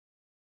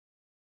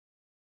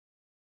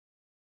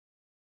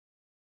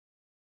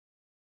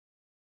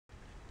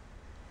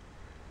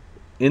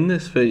In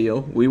this video,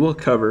 we will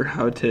cover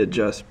how to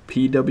adjust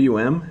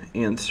PWM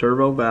and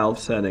servo valve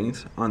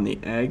settings on the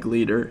Ag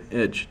Leader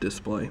Edge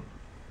display.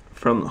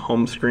 From the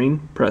home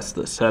screen, press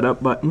the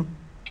Setup button,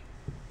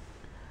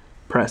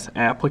 press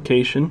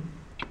Application,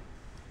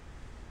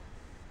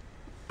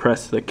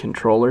 press the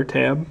Controller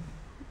tab,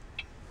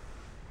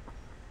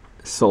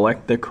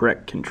 select the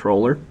correct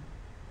controller,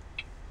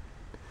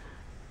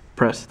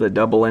 press the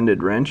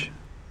double-ended wrench,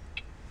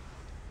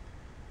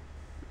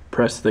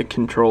 press the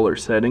Controller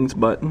Settings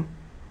button,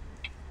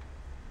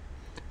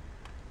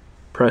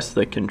 press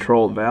the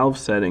Control Valve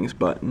Settings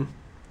button.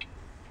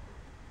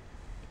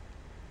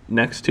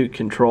 Next to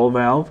Control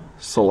Valve,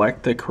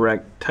 select the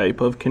correct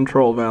type of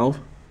control valve.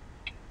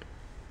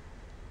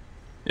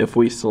 If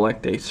we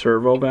select a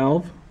servo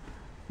valve,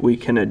 we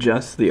can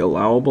adjust the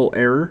allowable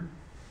error,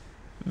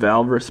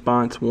 valve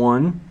response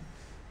 1,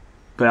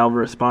 valve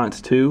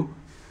response 2,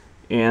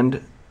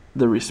 and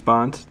the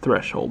response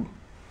threshold.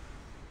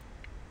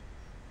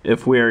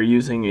 If we are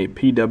using a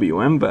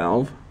PWM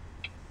valve,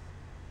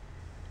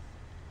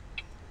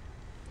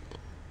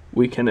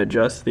 we can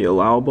adjust the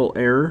allowable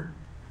error,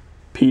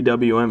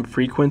 PWM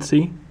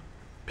frequency,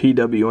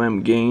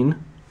 PWM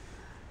gain,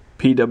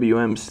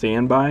 PWM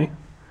standby,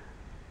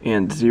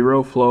 and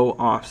zero flow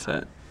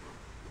offset.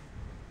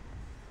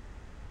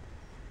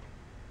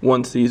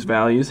 Once these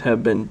values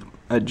have been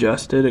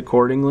adjusted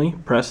accordingly,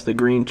 press the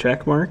green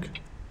check mark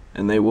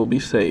and they will be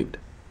saved.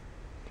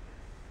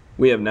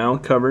 We have now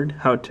covered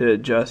how to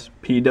adjust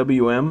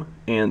PWM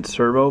and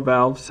servo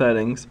valve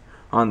settings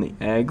on the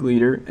Ag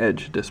Leader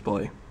Edge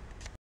display.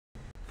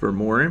 For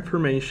more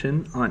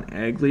information on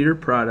Ag Leader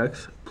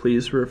products,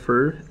 please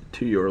refer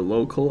to your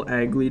local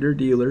Ag Leader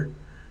dealer,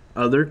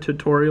 other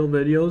tutorial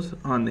videos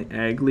on the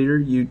Ag Leader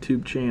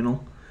YouTube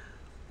channel,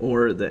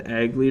 or the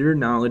Ag Leader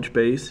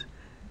Knowledgebase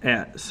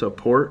at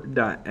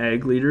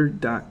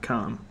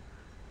support.agleader.com.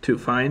 To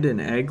find an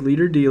Ag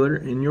Leader dealer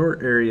in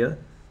your area,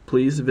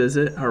 please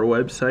visit our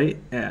website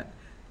at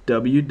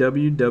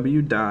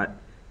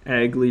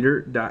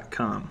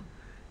www.agleader.com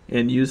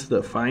and use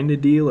the Find a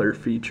Dealer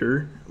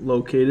feature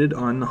located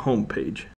on the home page.